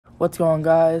What's going on,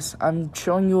 guys? I'm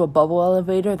showing you a bubble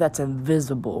elevator that's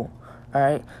invisible.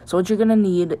 Alright, so what you're gonna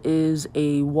need is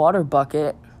a water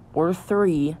bucket, or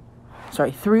three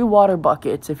water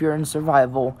buckets if you're in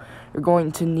survival. You're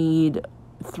going to need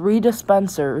 3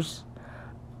 dispensers,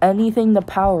 anything to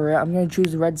power it. I'm gonna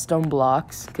choose redstone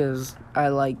blocks because I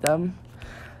like them.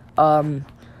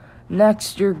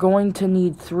 Next, you're going to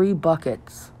need 3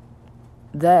 buckets.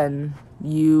 Then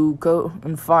you go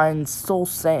and find soul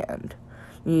sand.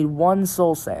 You need 1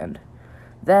 soul sand.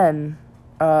 Then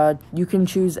you can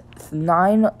choose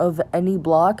 9 of any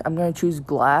block. I'm going to choose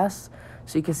glass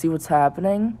so you can see what's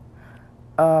happening.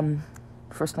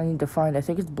 First I need to find, I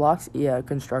think it's blocks. Yeah,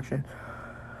 construction.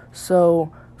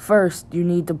 So first you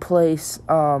need to place,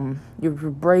 you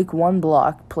break 1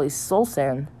 block, place soul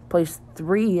sand, place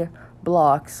 3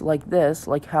 blocks like this,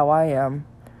 like how I am.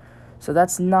 So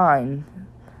that's 9.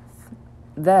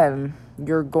 Then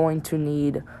you're going to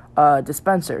need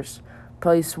dispensers.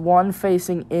 Place 1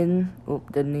 facing in.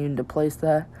 Oop, didn't need to place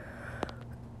that.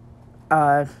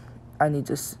 I need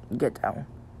to get down.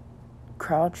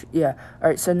 Crouch. Yeah.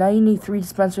 Alright, so now you need 3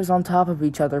 dispensers on top of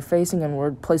each other facing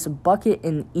inward. Place a bucket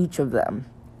in each of them.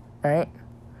 Alright?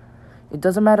 It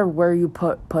doesn't matter where you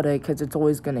put it because it's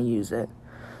always going to use it.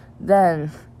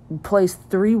 Then place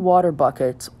 3 water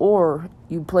buckets, or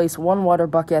you place 1 water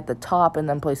bucket at the top and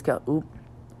then place oop.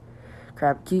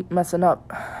 Crap, keep messing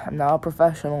up. I'm not a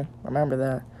professional. Remember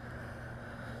that.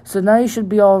 So now you should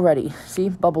be all ready. See?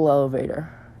 Bubble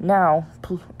elevator. Now,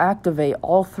 activate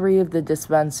all 3 of the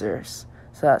dispensers.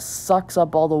 So that sucks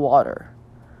up all the water.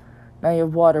 Now you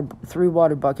have 3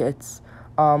 water buckets.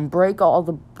 Break all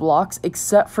the blocks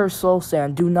except for soul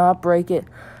sand. Do not break it.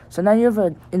 So now you have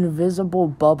an invisible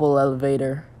bubble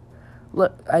elevator.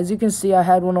 Look, as you can see, I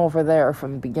had one over there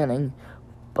from the beginning.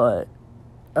 But,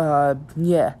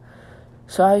 yeah.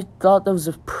 So I thought that was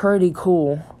pretty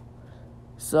cool.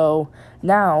 So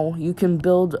now you can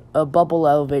build a bubble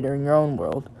elevator in your own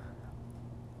world.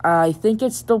 I think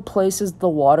it still places the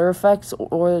water effects,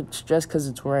 or it's just because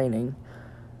it's raining.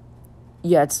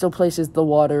 Yeah, it still places the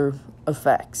water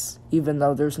effects, even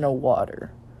though there's no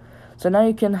water. So now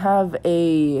you can have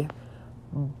a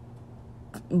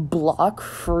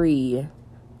block-free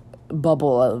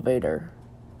bubble elevator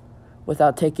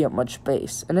without taking up much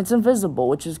space. And it's invisible,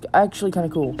 which is actually kind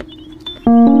of cool.